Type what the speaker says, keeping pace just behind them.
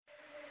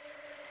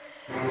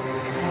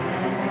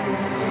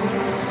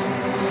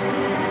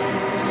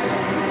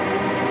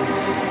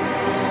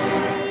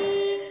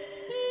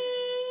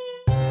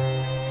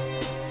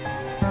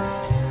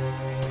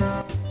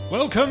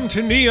Welcome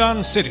to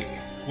Neon City,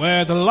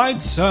 where the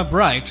lights are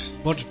bright,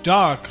 but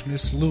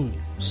darkness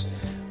looms.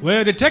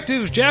 Where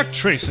Detective Jack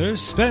Tracer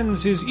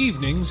spends his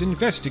evenings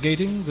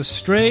investigating the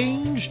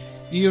strange,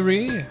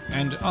 eerie,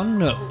 and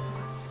unknown.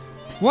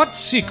 What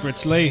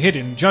secrets lay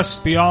hidden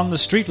just beyond the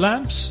street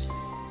lamps?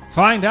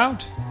 Find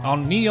out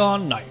on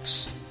Neon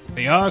Nights,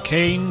 the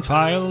arcane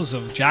files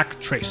of Jack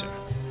Tracer.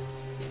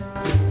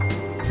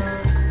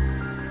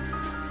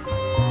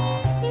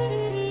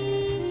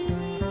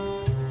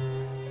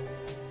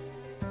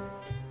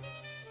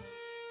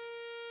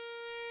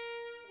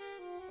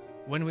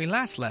 When we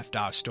last left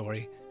our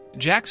story,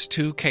 Jack's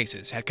two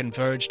cases had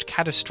converged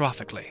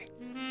catastrophically.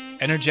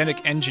 Energetic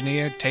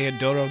engineer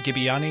Teodoro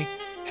Gibbiani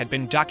had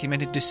been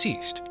documented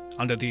deceased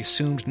under the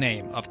assumed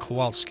name of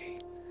Kowalski.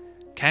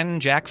 Can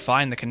Jack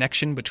find the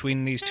connection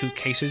between these two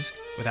cases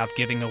without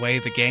giving away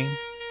the game?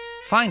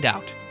 Find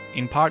out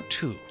in Part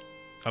 2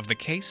 of The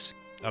Case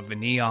of the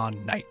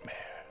Neon Nightmare.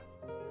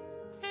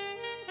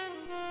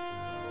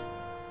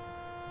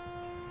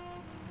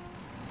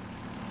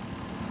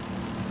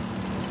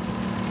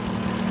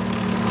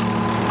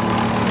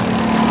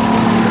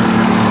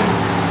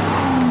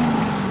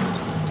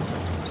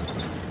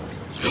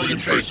 Civilian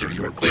Tracer,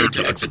 you are cleared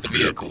to exit the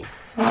vehicle.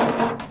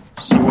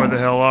 So where the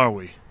hell are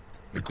we?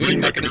 McQueen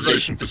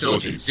Mechanization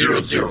Facility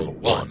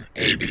 001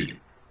 AB.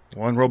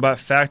 One robot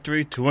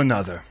factory to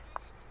another.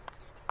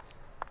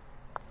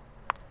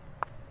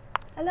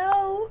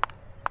 Hello?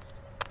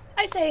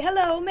 I say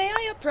hello, may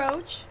I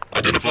approach?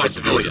 Identify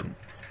civilian.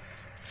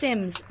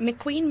 Sims,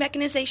 McQueen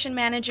Mechanization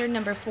Manager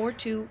number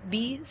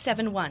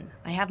 42B71.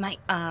 I have my,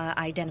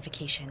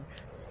 identification.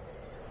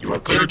 You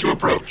are cleared to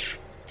approach.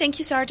 Thank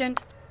you,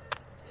 Sergeant.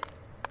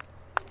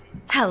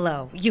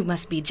 Hello, you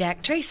must be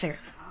Jack Tracer.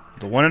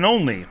 The one and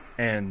only.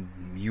 And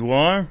you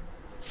are?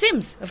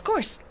 Sims, of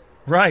course.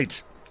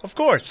 Right, of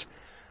course.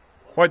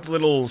 Quite the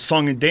little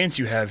song and dance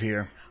you have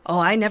here. Oh,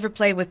 I never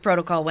play with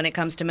protocol when it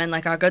comes to men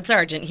like our good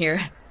sergeant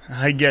here.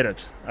 I get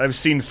it. I've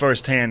seen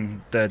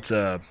firsthand that's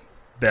a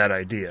bad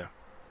idea.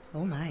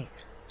 Oh, my.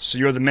 So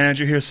you're the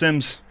manager here,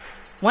 Sims?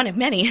 One of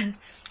many.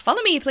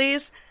 Follow me,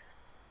 please.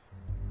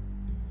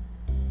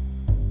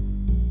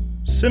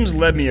 Sims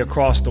led me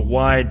across the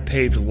wide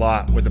paved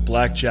lot where the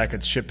Black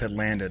Jacket's ship had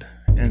landed,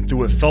 and through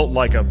what felt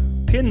like a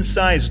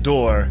pin-sized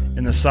door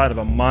in the side of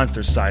a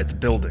monster-sized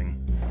building.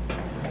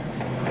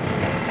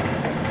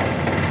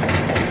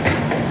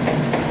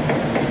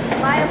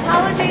 My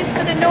apologies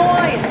for the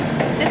noise.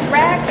 This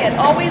racket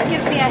always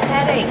gives me a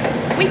headache.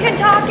 We can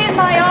talk in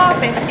my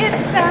office.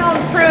 It's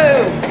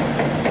soundproof.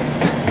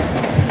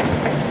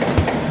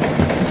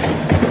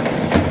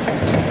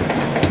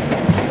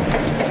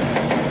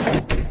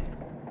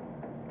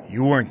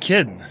 You weren't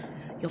kidding.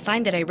 You'll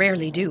find that I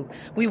rarely do.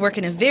 We work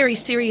in a very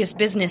serious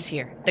business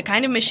here. The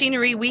kind of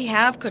machinery we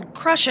have could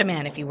crush a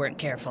man if he weren't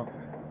careful.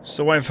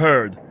 So I've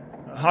heard.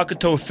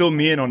 Hakuto filled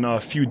me in on a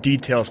few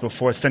details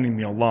before sending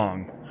me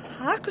along.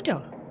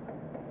 Hakuto?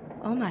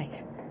 Oh my.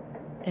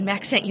 Then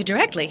Max sent you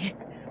directly.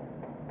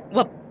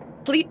 Well,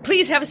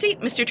 please have a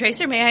seat, Mr.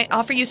 Tracer. May I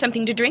offer you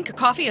something to drink? A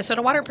coffee, a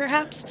soda water,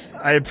 perhaps?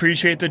 I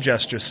appreciate the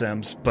gesture,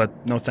 Sims,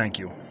 but no thank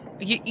you.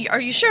 Are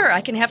you sure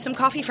I can have some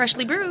coffee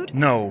freshly brewed?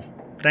 No,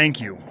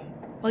 thank you.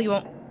 Well, you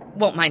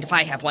won't mind if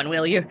I have one,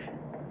 will you?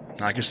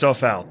 Knock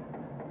yourself out.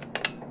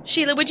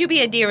 Sheila, would you be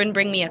a dear and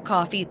bring me a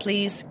coffee,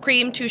 please?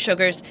 Cream, 2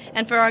 sugars,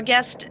 and for our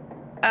guest,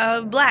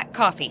 black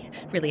coffee.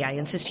 Really, I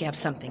insist you have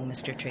something,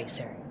 Mr.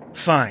 Tracer.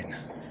 Fine.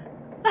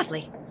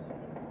 Lovely.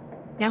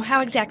 Now,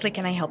 how exactly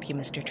can I help you,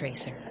 Mr.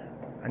 Tracer?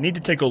 I need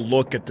to take a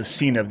look at the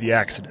scene of the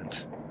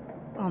accident.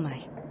 Oh, my.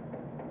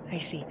 I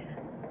see.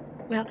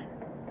 Well,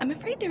 I'm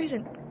afraid there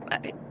isn't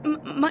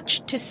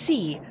much to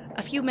see.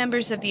 A few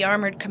members of the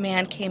Armored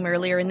Command came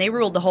earlier, and they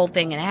ruled the whole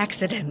thing an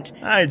accident.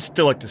 I'd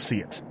still like to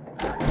see it.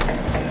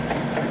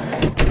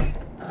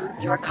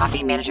 Your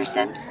coffee, Manager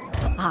Sims?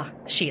 Ah,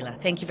 Sheila,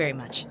 thank you very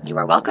much. You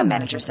are welcome,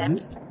 Manager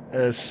Sims.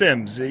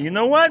 Sims, you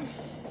know what?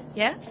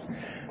 Yes?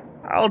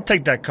 I'll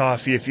take that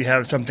coffee if you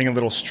have something a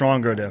little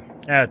stronger to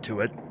add to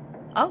it.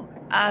 Oh,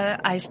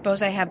 I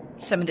suppose I have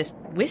some of this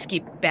whiskey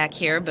back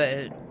here,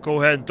 but...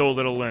 Go ahead and throw a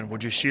little in,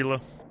 would you, Sheila?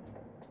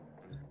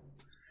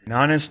 An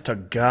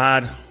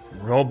honest-to-God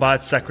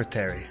robot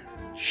secretary.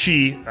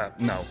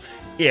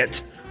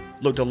 It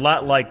looked a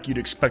lot like you'd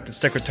expect the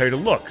secretary to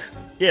look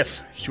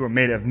if she were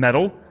made of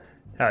metal,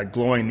 had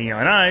glowing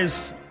neon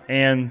eyes,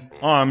 and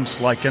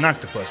arms like an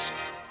octopus.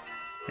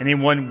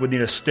 Anyone would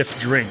need a stiff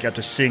drink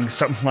after seeing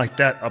something like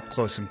that up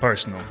close and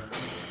personal.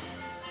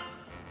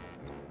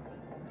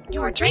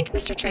 Your drink,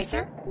 Mr.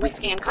 Tracer.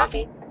 Whiskey and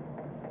coffee.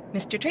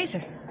 Mr. Tracer.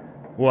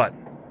 What?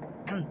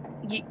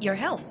 Your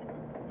health.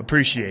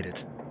 Appreciate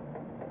it.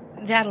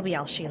 That'll be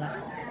all,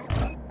 Sheila.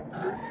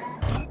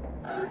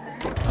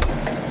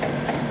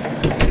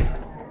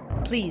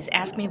 Please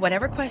ask me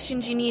whatever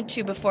questions you need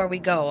to before we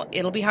go.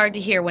 It'll be hard to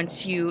hear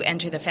once you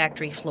enter the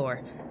factory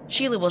floor.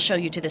 Sheila will show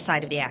you to the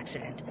site of the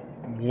accident.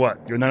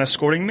 What, you're not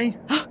escorting me?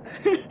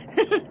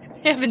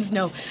 Heavens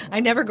no, I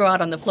never go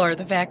out on the floor of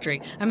the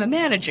factory. I'm a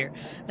manager.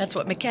 That's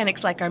what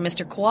mechanics like our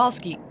Mr.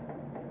 Kowalski...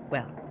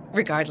 Well,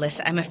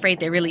 regardless, I'm afraid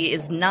there really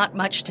is not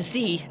much to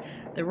see.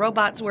 The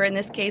robots were in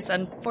this case,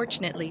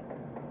 unfortunately,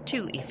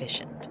 too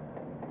efficient.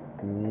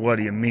 What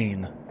do you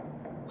mean?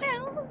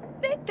 Well,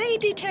 they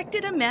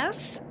detected a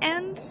mess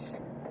and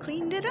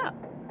cleaned it up.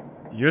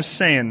 You're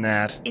saying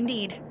that?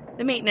 Indeed.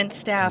 The maintenance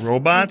staff...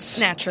 Robots?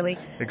 Naturally.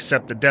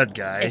 Except the dead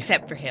guy.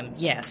 Except for him,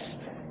 yes.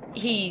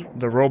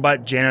 The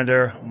robot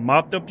janitor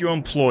mopped up your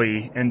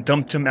employee and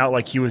dumped him out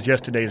like he was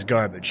yesterday's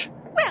garbage.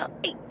 Well,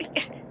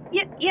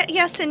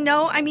 yes and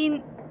no. I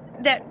mean,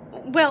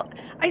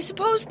 I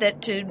suppose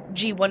that to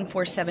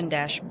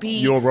G147-B...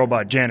 Your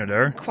robot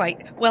janitor.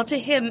 Quite. Well, to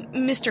him,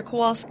 Mr.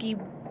 Kowalski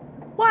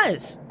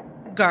was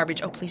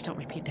garbage. Oh, please don't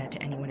repeat that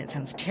to anyone. It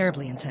sounds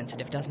terribly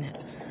insensitive, doesn't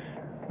it?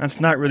 That's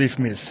not really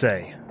for me to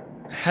say.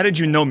 How did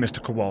you know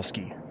Mr.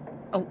 Kowalski?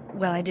 Oh,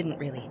 well, I didn't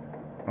really.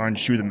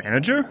 Aren't you the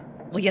manager?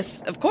 Well,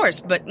 yes, of course,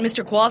 but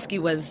Mr. Kowalski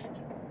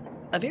was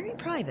a very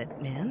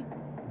private man.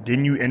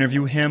 Didn't you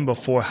interview him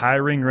before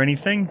hiring or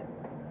anything?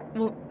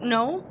 Well,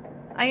 no.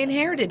 I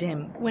inherited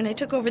him when I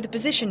took over the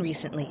position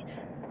recently.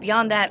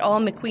 Beyond that, all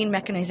McQueen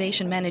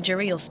Mechanization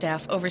managerial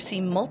staff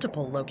oversee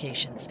multiple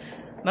locations.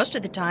 Most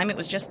of the time, it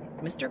was just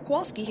Mr.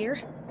 Kowalski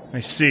here.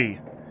 I see.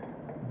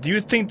 Do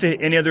you think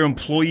that any other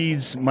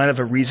employees might have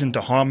a reason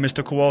to harm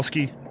Mr.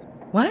 Kowalski?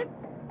 What?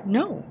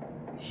 No.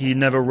 He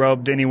never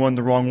rubbed anyone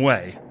the wrong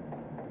way.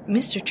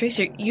 Mr.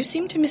 Tracer, you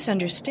seem to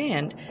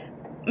misunderstand.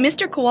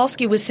 Mr.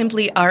 Kowalski was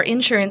simply our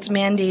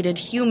insurance-mandated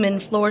human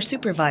floor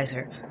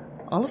supervisor.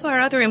 All of our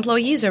other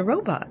employees are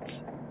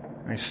robots.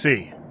 I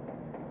see.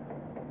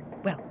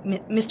 Well,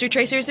 Mr.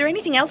 Tracer, is there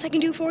anything else I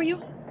can do for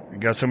you? You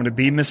got someone to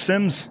be, Miss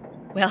Sims?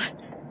 Well,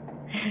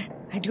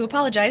 I do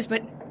apologize,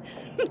 but...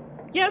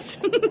 yes.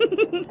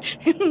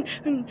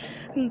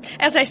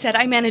 As I said,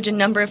 I manage a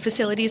number of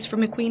facilities for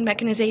McQueen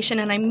Mechanization,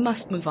 and I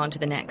must move on to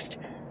the next.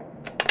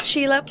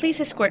 Sheila, please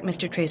escort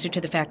Mr. Tracer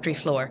to the factory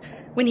floor.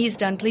 When he's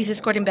done, please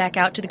escort him back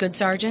out to the good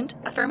sergeant.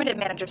 Affirmative,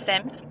 Manager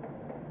Sims.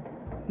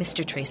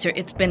 Mr. Tracer,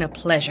 it's been a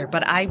pleasure,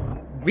 but I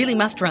really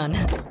must run.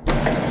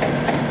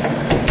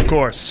 Of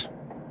course.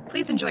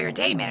 Please enjoy your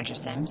day, Manager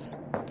Sims.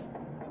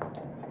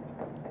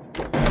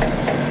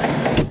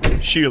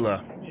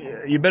 Sheila,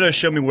 you better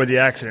show me where the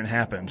accident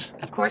happened.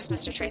 Of course,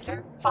 Mr.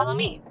 Tracer. Follow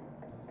me.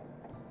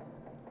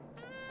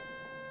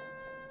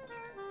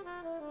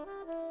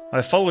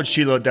 I followed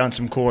Sheila down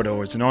some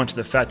corridors and onto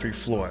the factory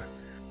floor.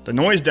 The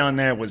noise down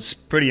there was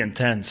pretty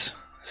intense.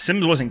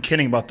 Sims wasn't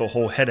kidding about the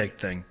whole headache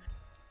thing.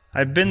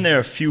 I'd been there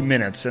a few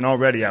minutes and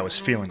already I was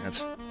feeling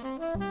it.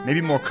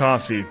 Maybe more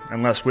coffee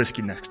and less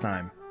whiskey next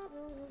time.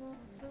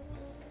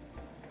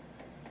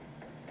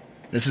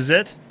 This is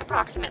it?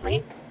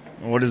 Approximately.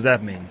 What does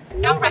that mean?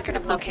 No record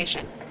of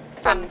location.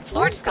 From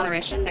floor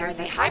discoloration, there is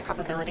a high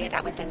probability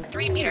that within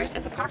 3 meters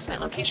is approximate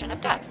location of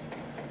death.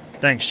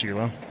 Thanks,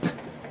 Sheila.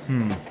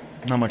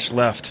 Not much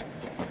left.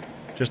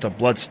 Just a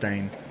blood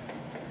stain.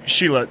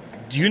 Sheila,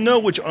 do you know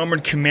which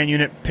armored command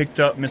unit picked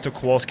up Mr.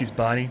 Kowalski's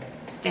body?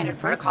 Standard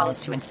protocol is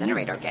to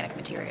incinerate organic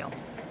material.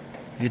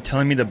 You're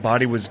telling me the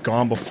body was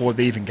gone before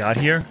they even got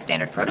here?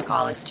 Standard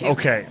protocol is to...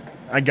 Okay,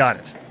 I got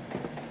it.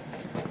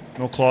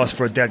 No claws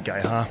for a dead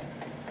guy, huh?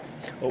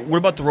 What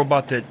about the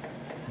robot that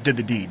did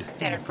the deed?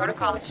 Standard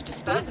protocol is to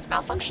dispose of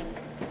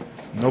malfunctions.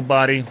 No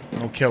body,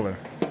 no killer.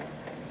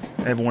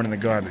 Everyone in the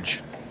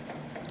garbage.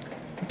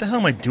 What the hell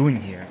am I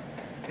doing here?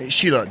 Hey,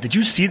 Sheila, did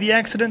you see the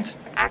accident?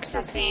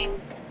 Accessing...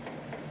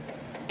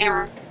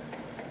 error.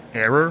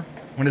 Error?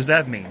 What does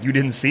that mean? You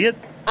didn't see it?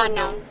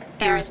 Unknown.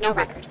 There is no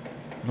record.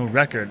 No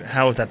record?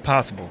 How is that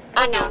possible?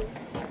 Unknown.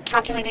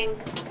 Calculating.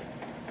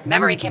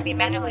 Memory can be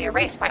manually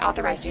erased by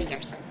authorized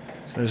users.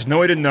 So there's no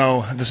way to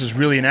know if this is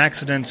really an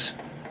accident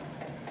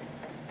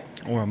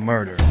or a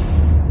murder.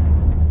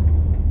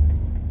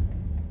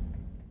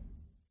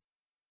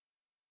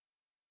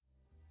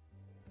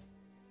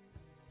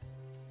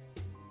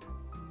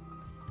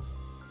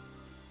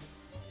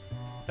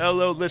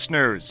 Hello,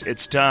 listeners.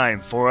 It's time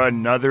for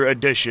another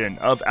edition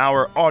of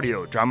our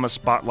audio drama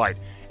spotlight.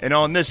 And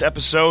on this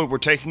episode, we're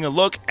taking a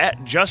look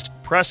at Just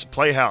Press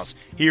Playhouse.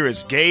 Here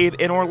is Gabe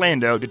in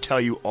Orlando to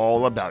tell you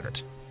all about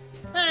it.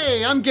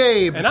 Hey, I'm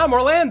Gabe. And I'm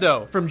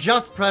Orlando. From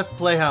Just Press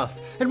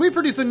Playhouse. And we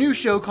produce a new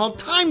show called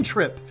Time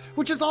Trip,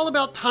 which is all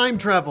about time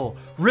travel,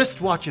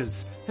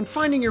 wristwatches, and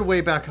finding your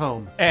way back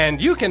home.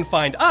 And you can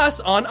find us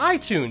on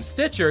iTunes,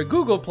 Stitcher,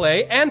 Google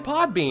Play, and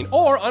Podbean,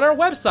 or on our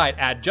website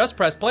at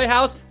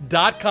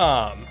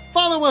justpressplayhouse.com.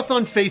 Follow us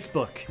on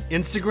Facebook,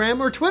 Instagram,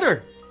 or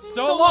Twitter.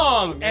 So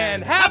long,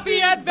 and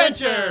happy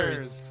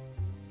adventures!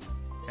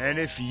 And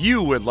if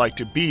you would like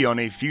to be on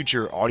a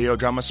future audio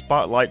drama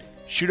spotlight,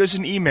 shoot us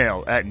an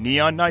email at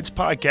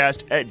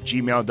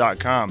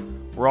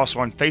neonnightspodcast@gmail.com. We're also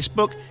on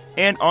Facebook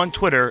and on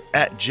Twitter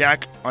at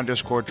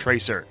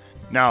Jack_Tracer.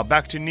 Now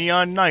back to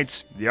Neon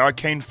Nights, the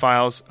arcane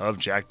files of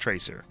Jack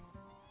Tracer.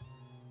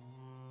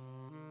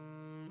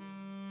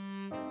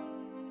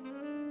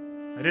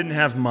 I didn't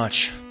have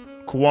much.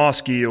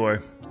 Kowalski,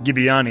 or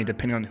Gibbiani,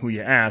 depending on who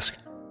you ask,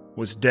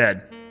 was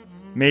dead.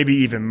 Maybe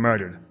even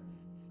murdered.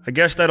 I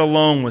guess that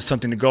alone was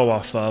something to go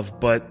off of,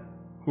 but,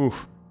 whew,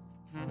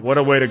 what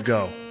a way to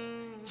go.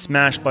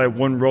 Smashed by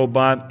one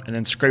robot and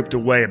then scraped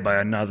away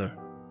by another.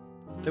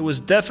 There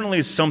was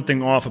definitely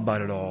something off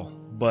about it all,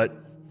 but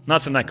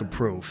nothing I could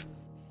prove.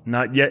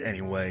 Not yet,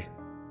 anyway.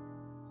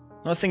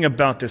 Nothing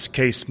about this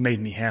case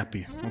made me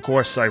happy. Of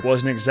course, I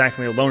wasn't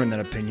exactly alone in that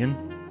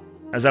opinion.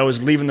 As I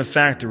was leaving the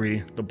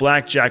factory, the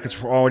Black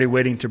Jackets were already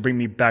waiting to bring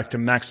me back to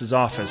Max's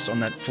office on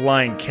that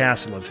flying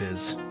castle of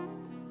his.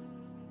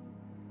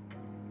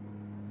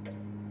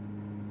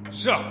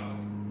 So,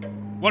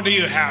 what do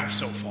you have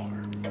so far?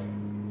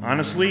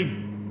 Honestly,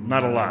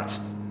 not a lot.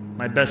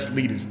 My best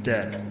lead is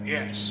dead.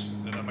 Yes,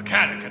 the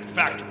mechanic at the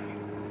factory.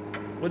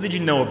 What did you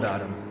know about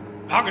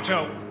him?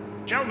 Hagato,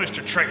 tell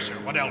Mr. Tracer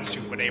what else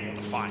you've been able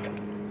to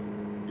find.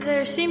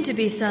 There seem to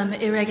be some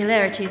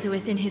irregularities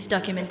within his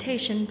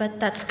documentation, but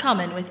that's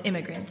common with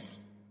immigrants.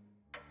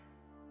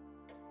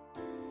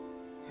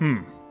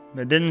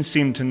 They didn't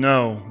seem to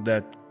know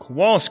that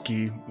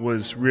Kowalski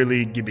was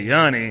really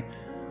Gibbiani,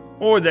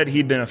 or that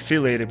he'd been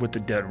affiliated with the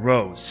Dead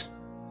Rose.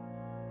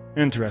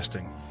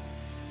 Interesting.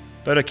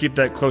 Better keep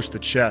that close to the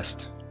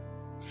chest.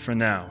 For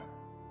now.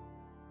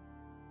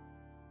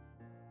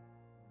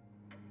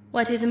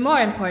 What is more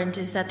important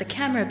is that the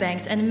camera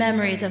banks and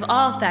memories of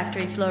all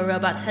factory floor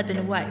robots had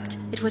been wiped.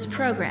 It was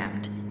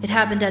programmed. It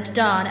happened at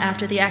dawn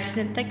after the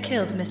accident that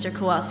killed Mr.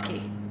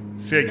 Kowalski.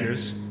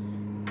 Figures.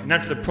 And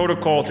after the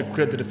protocol to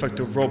clear the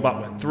defective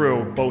robot went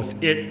through, both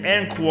it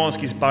and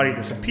Kowalski's body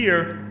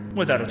disappear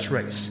without a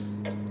trace.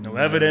 No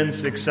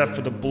evidence except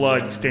for the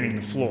blood staining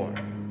the floor.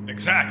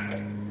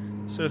 Exactly.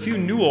 So if you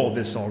knew all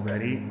this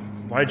already,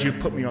 why did you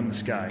put me on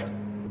this guy?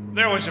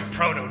 There was a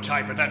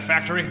prototype at that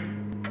factory.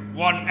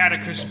 One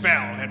Atticus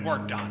Bell had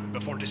worked on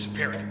before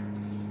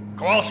disappearing.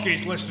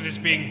 Kowalski's listed as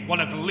being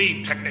one of the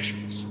lead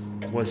technicians.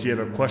 Was he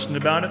ever questioned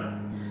about it?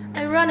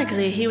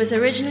 Ironically, he was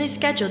originally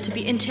scheduled to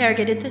be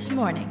interrogated this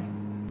morning.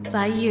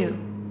 By you.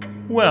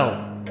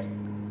 Well,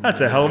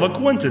 that's a hell of a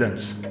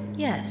coincidence.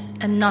 Yes,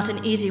 and not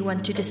an easy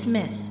one to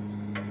dismiss.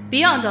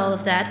 Beyond all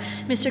of that,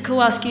 Mr.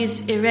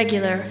 Kowalski's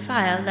irregular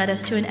file led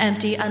us to an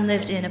empty,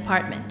 unlived-in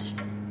apartment.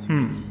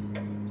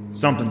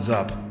 Something's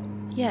up.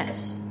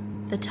 Yes.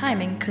 The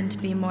timing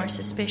couldn't be more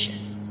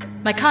suspicious.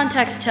 My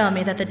contacts tell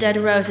me that the Dead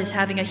Rose is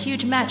having a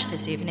huge match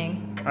this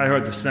evening. I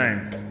heard the same.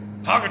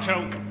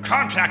 Hagato,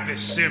 contact this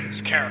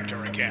Sims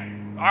character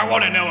again. I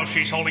want to know if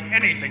she's holding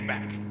anything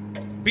back.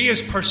 Be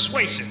as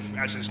persuasive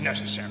as is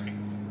necessary.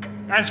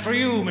 As for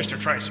you, Mr.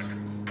 Tracer,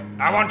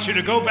 I want you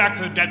to go back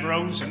to the Dead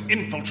Rose and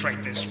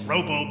infiltrate this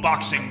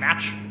robo-boxing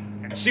match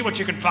and see what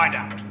you can find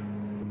out.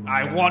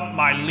 I want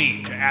my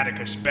lead to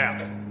Atticus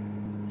Bell.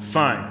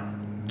 Fine.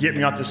 Get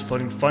me off this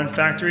floating fun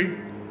factory,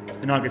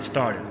 and I'll get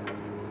started.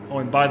 Oh,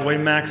 and by the way,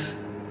 Max,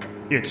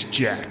 it's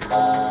Jack.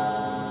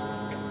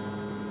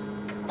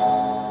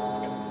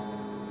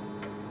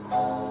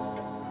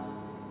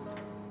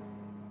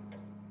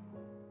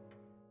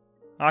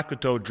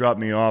 Akuto dropped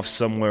me off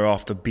somewhere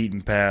off the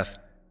beaten path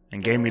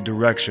and gave me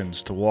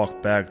directions to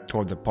walk back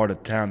toward the part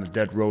of town the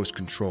Dead Rose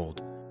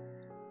controlled.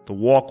 The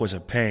walk was a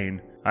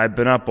pain. I'd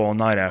been up all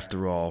night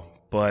after all,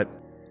 but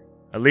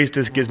at least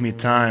this gives me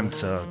time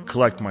to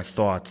collect my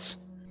thoughts.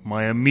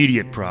 My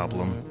immediate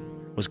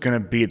problem was going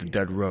to be the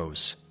Dead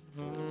Rose.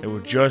 They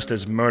were just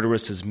as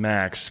murderous as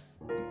Max,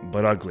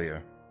 but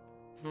uglier.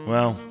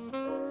 Well,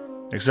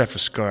 except for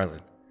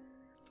Scarlet.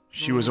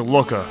 She was a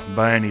looker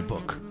by any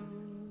book.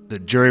 The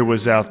jury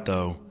was out,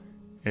 though,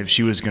 if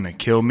she was going to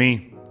kill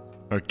me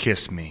or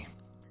kiss me.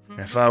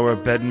 If I were a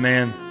betting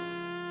man,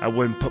 I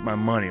wouldn't put my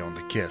money on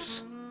the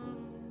kiss.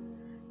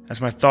 As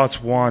my thoughts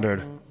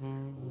wandered,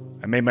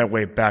 I made my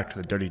way back to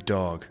the Dirty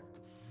Dog.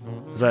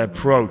 As I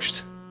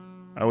approached,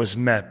 I was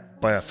met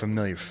by a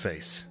familiar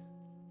face.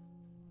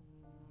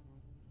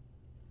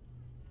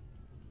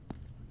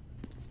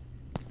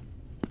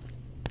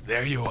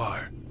 There you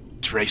are,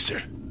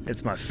 Tracer.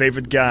 It's my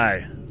favorite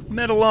guy,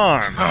 Metal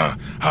Arm.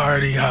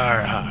 Hardy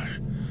har.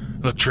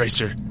 Look,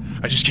 Tracer,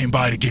 I just came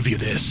by to give you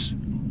this.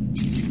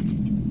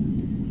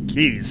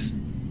 Keys?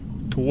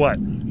 To what?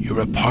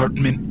 Your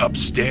apartment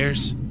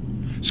upstairs?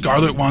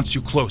 Scarlet wants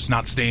you close,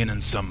 not staying in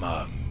some,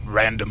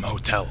 random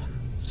hotel.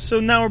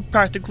 So now we're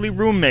practically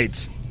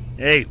roommates.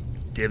 Hey,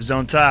 dibs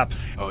on top.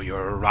 Oh,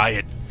 you're a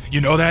riot. You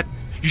know that?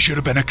 You should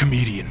have been a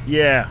comedian.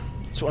 Yeah,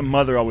 that's what my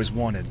mother always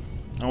wanted.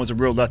 I was a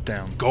real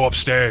letdown. Go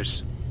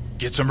upstairs.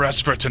 Get some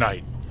rest for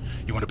tonight.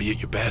 You want to be at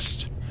your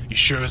best? You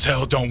sure as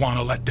hell don't want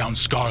to let down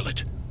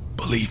Scarlet.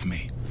 Believe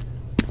me.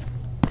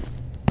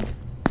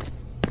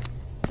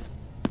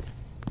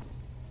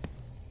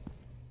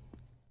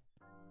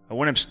 I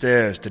went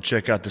upstairs to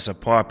check out this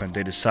apartment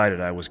they decided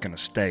I was going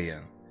to stay in.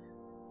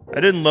 I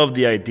didn't love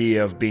the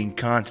idea of being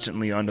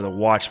constantly under the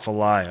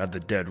watchful eye of the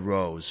Dead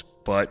Rose,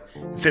 but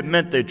if it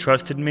meant they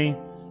trusted me,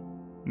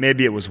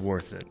 maybe it was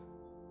worth it.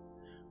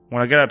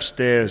 When I got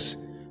upstairs,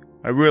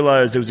 I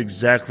realized it was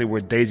exactly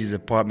where Daisy's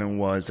apartment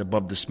was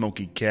above the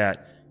Smoky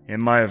Cat in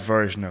my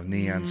version of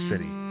Neon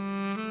City.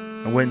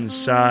 I went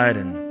inside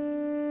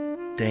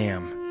and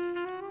damn,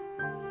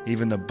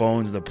 even the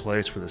bones of the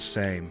place were the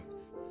same.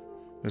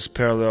 This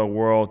parallel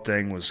world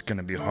thing was going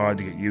to be hard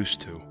to get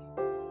used to.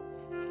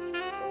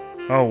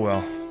 Oh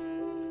well,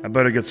 I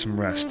better get some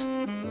rest.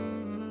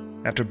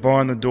 After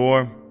barring the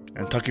door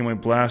and tucking my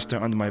blaster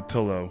under my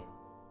pillow,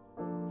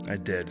 I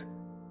did.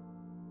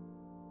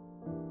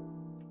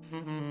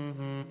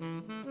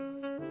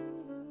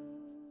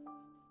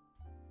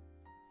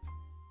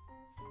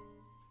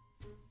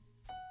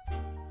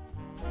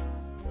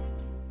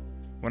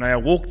 When I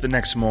awoke the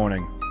next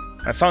morning,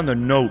 I found a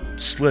note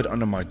slid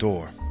under my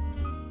door.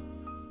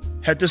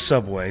 Head to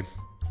Subway,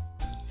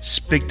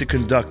 speak to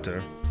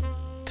conductor,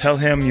 tell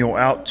him you're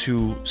out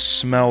to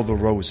smell the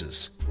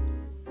roses.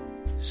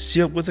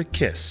 Sealed with a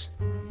kiss.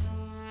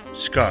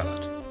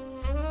 Scarlet.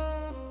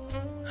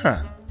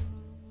 Huh.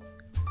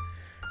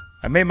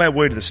 I made my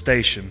way to the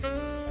station,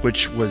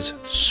 which was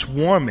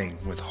swarming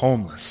with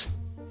homeless.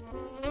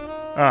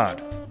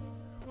 Odd.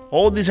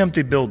 All these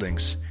empty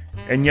buildings,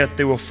 and yet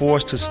they were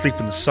forced to sleep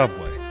in the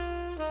subway.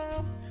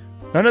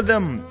 None of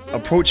them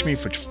approached me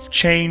for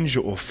change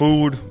or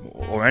food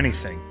or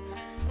anything,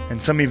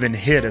 and some even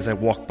hid as I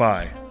walked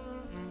by.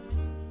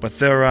 But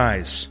their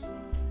eyes,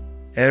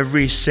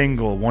 every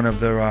single one of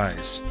their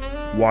eyes,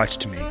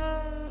 watched me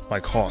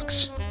like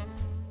hawks.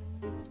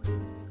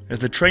 As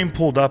the train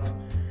pulled up,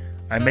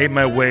 I made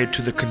my way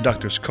to the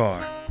conductor's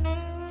car,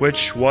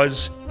 which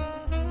was,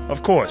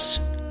 of course,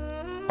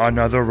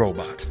 another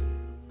robot.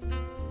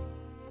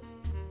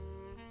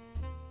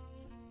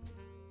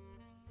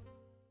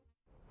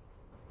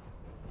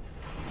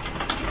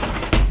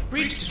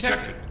 Breach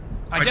detected.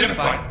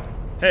 Identify.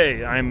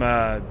 Hey, I'm,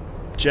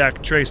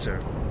 Jack Tracer.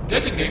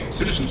 Designate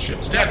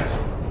citizenship status.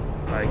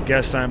 I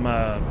guess I'm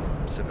a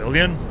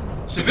civilian?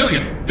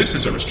 Civilian, this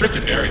is a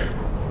restricted area.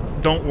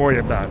 Don't worry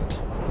about it.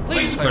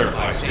 Please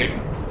clarify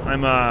statement.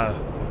 I'm,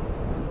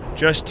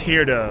 just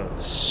here to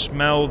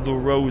smell the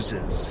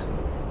roses.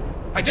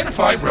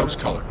 Identify rose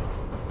color.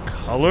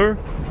 Color?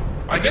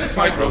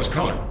 Identify rose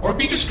color, or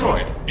be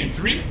destroyed in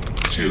 3,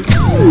 2...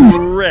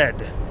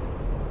 Red.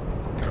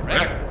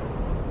 Correct.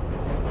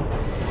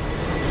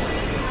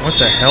 What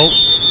the hell?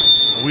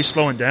 Are we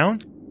slowing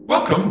down?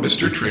 Welcome,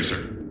 Mr.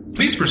 Tracer.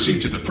 Please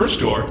proceed to the first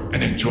door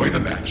and enjoy the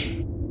match.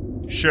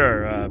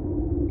 Sure,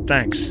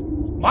 thanks.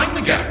 Mind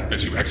the gap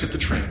as you exit the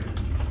train.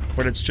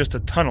 But it's just a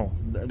tunnel.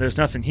 There's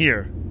nothing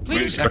here.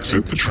 Please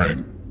exit the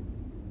train.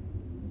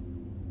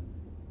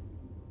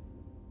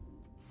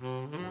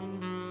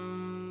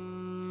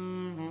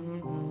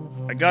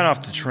 I got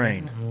off the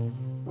train.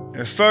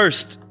 At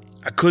first,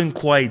 I couldn't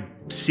quite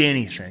see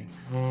anything.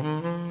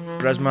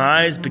 But as my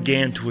eyes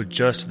began to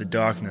adjust to the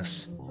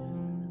darkness,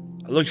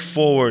 I looked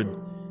forward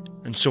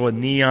and saw a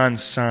neon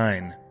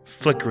sign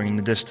flickering in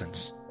the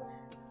distance.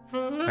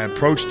 I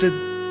approached it,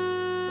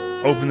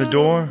 opened the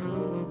door,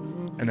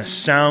 and the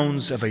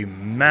sounds of a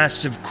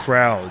massive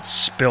crowd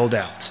spilled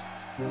out.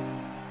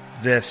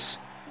 This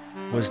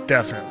was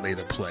definitely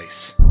the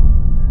place.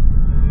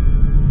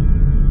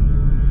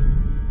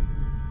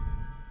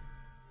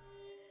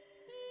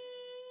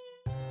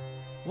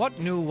 What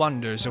new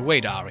wonders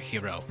await our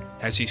hero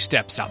as he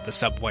steps out the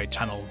subway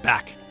tunnel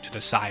back to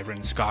the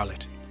Siren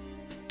Scarlet?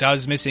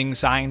 Does missing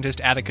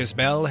scientist Atticus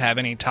Bell have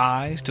any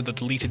ties to the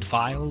deleted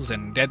files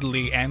and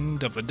deadly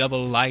end of the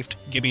double-lifed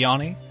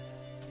Gibiani?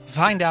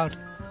 Find out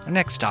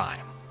next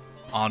time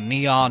on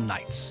Neon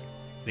Nights,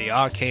 the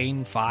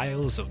Arcane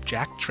Files of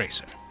Jack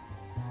Tracer.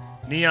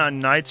 Neon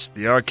Nights,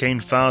 the Arcane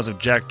Files of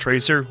Jack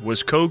Tracer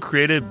was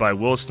co-created by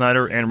Will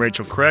Snyder and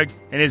Rachel Craig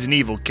and is an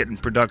Evil Kitten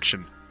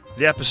production.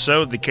 The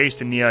episode, The Case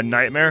to Neon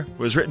Nightmare,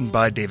 was written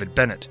by David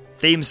Bennett.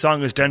 Theme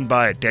song is done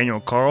by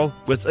Daniel Carl,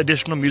 with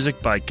additional music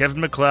by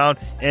Kevin MacLeod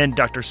and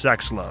Dr.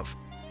 Saxlove.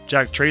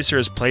 Jack Tracer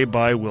is played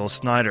by Will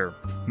Snyder.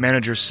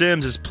 Manager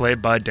Sims is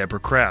played by Deborah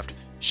Kraft.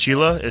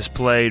 Sheila is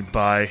played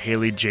by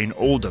Haley Jane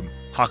Oldham.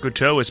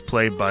 Hakuto is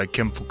played by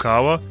Kim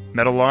Fukawa.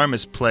 Metal Arm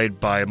is played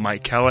by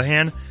Mike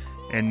Callahan.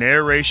 And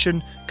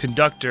narration,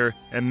 conductor,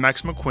 and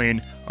Max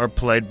McQueen are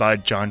played by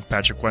John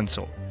Patrick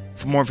Wenzel.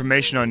 For more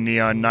information on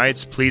Neon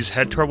Nights, please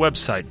head to our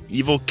website,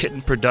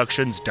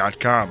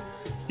 evilkittenproductions.com.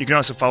 You can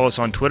also follow us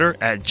on Twitter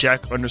at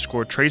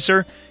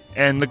Jack_Tracer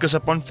and look us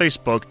up on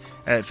Facebook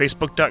at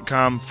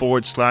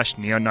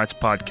facebook.com/Neon Nights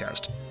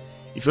Podcast.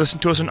 If you listen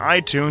to us on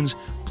iTunes,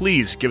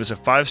 please give us a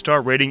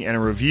 5-star rating and a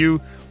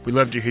review. We'd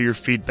love to hear your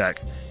feedback.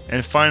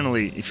 And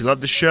finally, if you love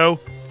the show,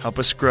 help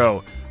us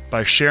grow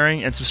by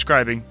sharing and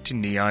subscribing to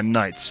Neon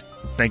Nights.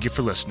 Thank you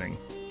for listening.